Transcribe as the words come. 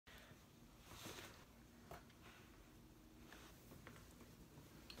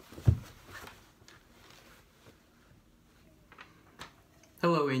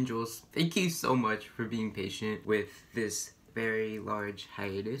Hello angels, thank you so much for being patient with this very large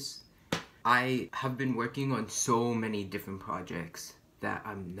hiatus. I have been working on so many different projects that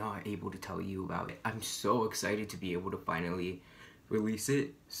I'm not able to tell you about. I'm so excited to be able to finally release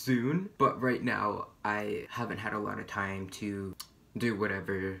it soon, but right now I haven't had a lot of time to do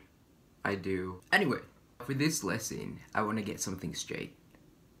whatever I do. Anyway, for this lesson, I want to get something straight.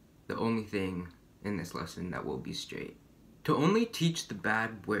 The only thing in this lesson that will be straight. To only teach the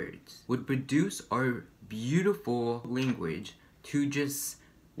bad words would reduce our beautiful language to just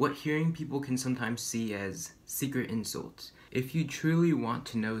what hearing people can sometimes see as secret insults. If you truly want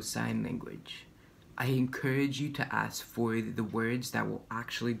to know sign language, I encourage you to ask for the words that will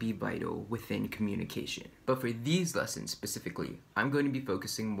actually be vital within communication. But for these lessons specifically, I'm going to be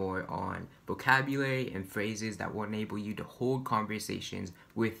focusing more on vocabulary and phrases that will enable you to hold conversations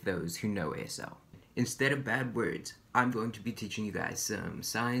with those who know ASL. Instead of bad words, I'm going to be teaching you guys some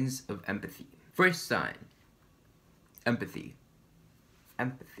signs of empathy. First sign, empathy.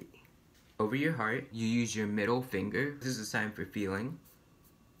 Empathy. Over your heart, you use your middle finger. This is a sign for feeling.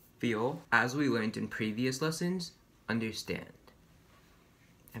 Feel. As we learned in previous lessons, understand.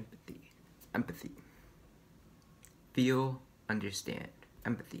 Empathy. Empathy. Feel, understand.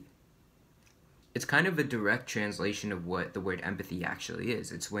 Empathy. It's kind of a direct translation of what the word empathy actually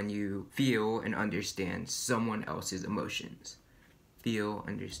is. It's when you feel and understand someone else's emotions. Feel,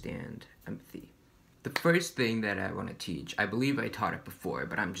 understand, empathy. The first thing that I want to teach, I believe I taught it before,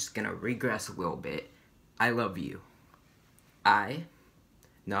 but I'm just gonna regress a little bit. I love you. I,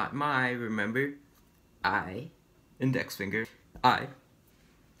 not my, remember? I, index finger. I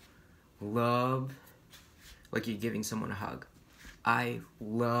love, like you're giving someone a hug. I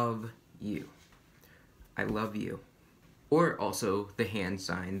love you. I love you. Or also the hand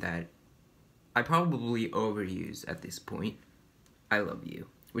sign that I probably overuse at this point. I love you,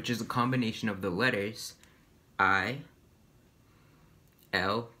 which is a combination of the letters I,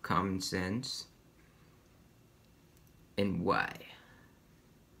 L, common sense, and Y.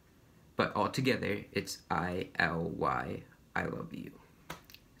 But all together, it's I-L-Y, I love you.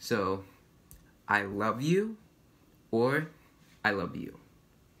 So, I love you, or I love you.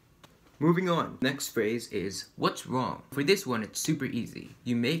 Moving on, next phrase is, what's wrong? For this one, it's super easy.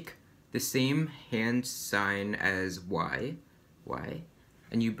 You make the same hand sign as Y,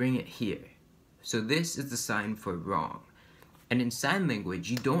 and you bring it here. So this is the sign for wrong. And in sign language,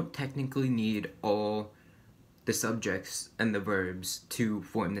 you don't technically need all the subjects and the verbs to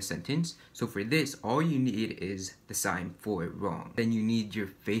form the sentence. So for this, all you need is the sign for wrong. Then you need your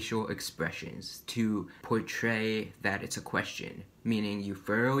facial expressions to portray that it's a question, meaning you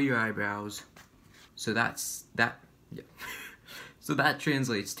furrow your eyebrows. So that's that. Yeah. So that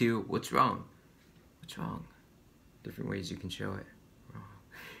translates to what's wrong? What's wrong? Different ways you can show it. Wrong.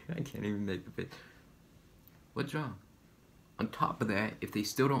 I can't even make the bit. What's wrong? On top of that, if they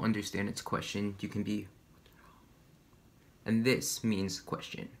still don't understand its question, you can be, and this means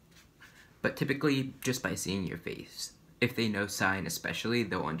question. But typically, just by seeing your face, if they know sign especially,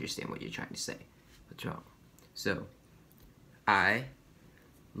 they'll understand what you're trying to say. What's wrong? So, I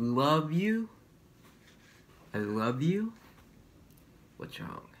love you. I love you. What's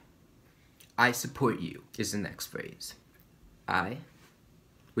wrong? I support you is the next phrase. I,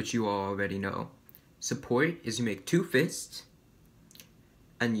 which you all already know. Support is you make two fists,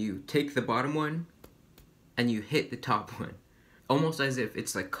 and you take the bottom one, and you hit the top one. Almost as if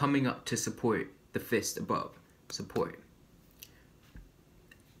it's like coming up to support the fist above. Support.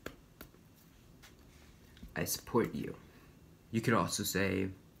 I support you. You could also say,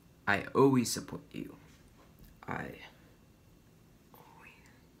 I always support you. I always.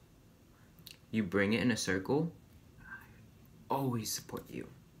 You bring it in a circle. I always support you.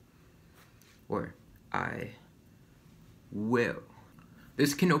 Or, I will.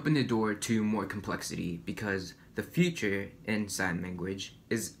 This can open the door to more complexity because the future in sign language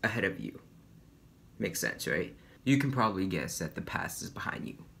is ahead of you. Makes sense, right? You can probably guess that the past is behind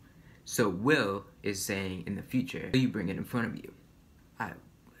you. So will is saying in the future, you bring it in front of you. I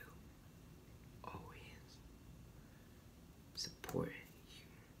will always support you.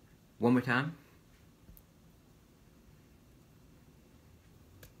 One more time.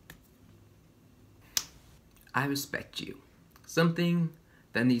 I respect you. Something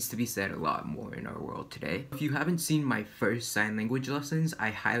that needs to be said a lot more in our world today. If you haven't seen my first sign language lessons, I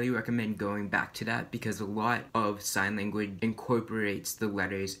highly recommend going back to that because a lot of sign language incorporates the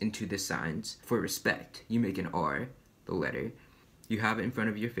letters into the signs. For respect, you make an R, the letter, you have it in front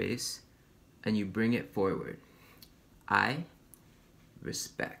of your face, and you bring it forward. I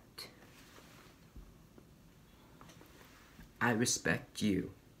respect. I respect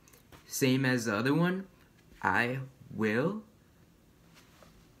you. Same as the other one. I will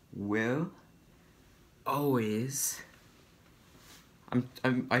always.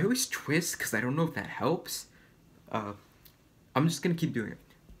 I always twist because I don't know if that helps. I'm just gonna keep doing it.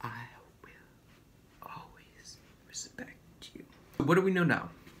 I will always respect you. What do we know now?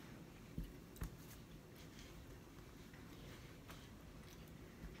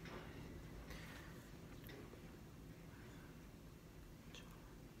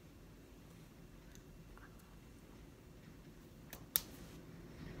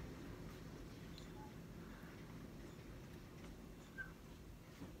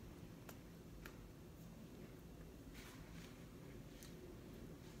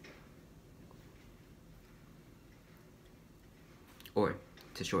 Or,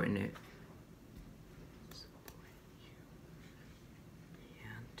 to shorten it,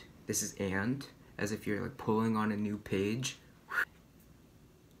 and this is and, as if you're like pulling on a new page.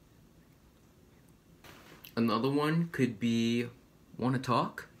 Another one could be wanna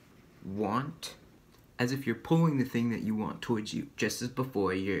talk, want, as if you're pulling the thing that you want towards you. Just as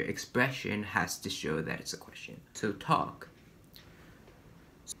before, your expression has to show that it's a question. So talk,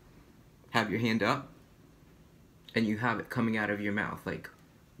 have your hand up, and you have it coming out of your mouth, like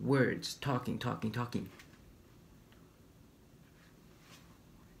words, talking, talking, talking.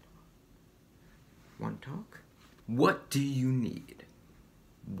 Want to talk? What do you need?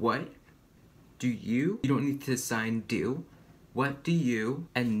 What do you? You don't need to sign do. What do you?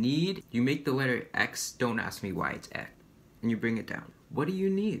 And need, you make the letter X, don't ask me why it's X. And you bring it down. What do you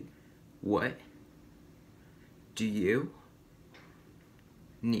need? What do you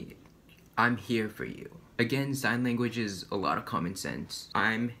need? I'm here for you. Again, sign language is a lot of common sense.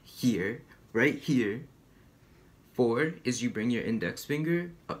 I'm here, right here. 4 is you bring your index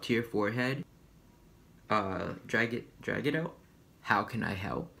finger up to your forehead. Drag it out. How can I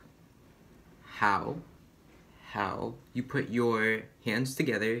help? How you put your hands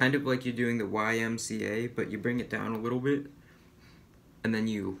together, kind of like you're doing the YMCA, but you bring it down a little bit, and then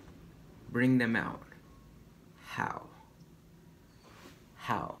you bring them out. How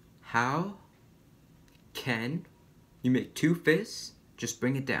can, you make 2 fists, just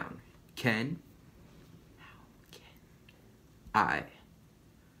bring it down. Can, I,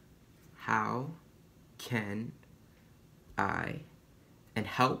 how can I, and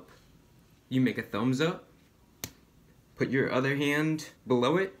help, you make a thumbs up, put your other hand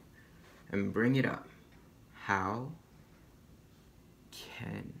below it, and bring it up. How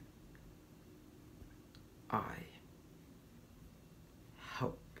can I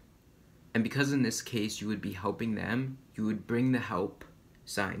help? And because in this case you would be helping them, you would bring the help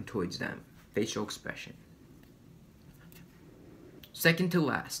sign towards them. Facial expression. Second to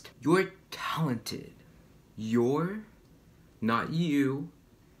last, you're talented. You're, not you,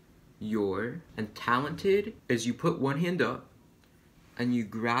 you're, and talented is you put one hand up and you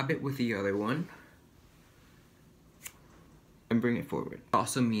grab it with the other one and bring it forward.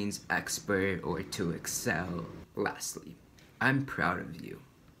 Also means expert or to excel. Lastly, I'm proud of you.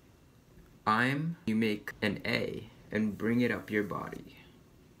 You make an A and bring it up your body.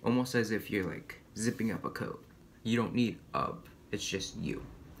 Almost as if you're like zipping up a coat. You don't need up, it's just you.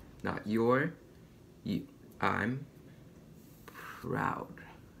 Not your, you. I'm proud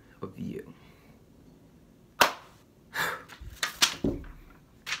of you.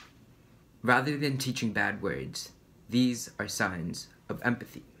 Rather than teaching bad words, these are signs of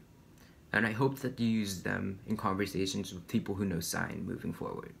empathy. And I hope that you use them in conversations with people who know sign moving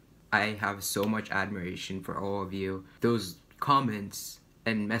forward. I have so much admiration for all of you. Those comments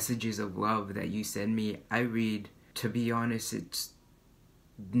and messages of love that you send me, I read. To be honest, it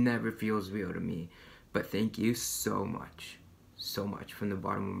never feels real to me. But thank you so much from the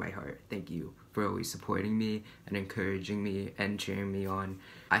bottom of my heart. Thank you for always supporting me and encouraging me and cheering me on.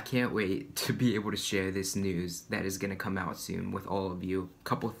 I can't wait to be able to share this news that is gonna come out soon with all of you.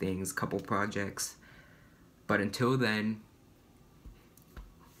 Couple things, couple projects. But until then,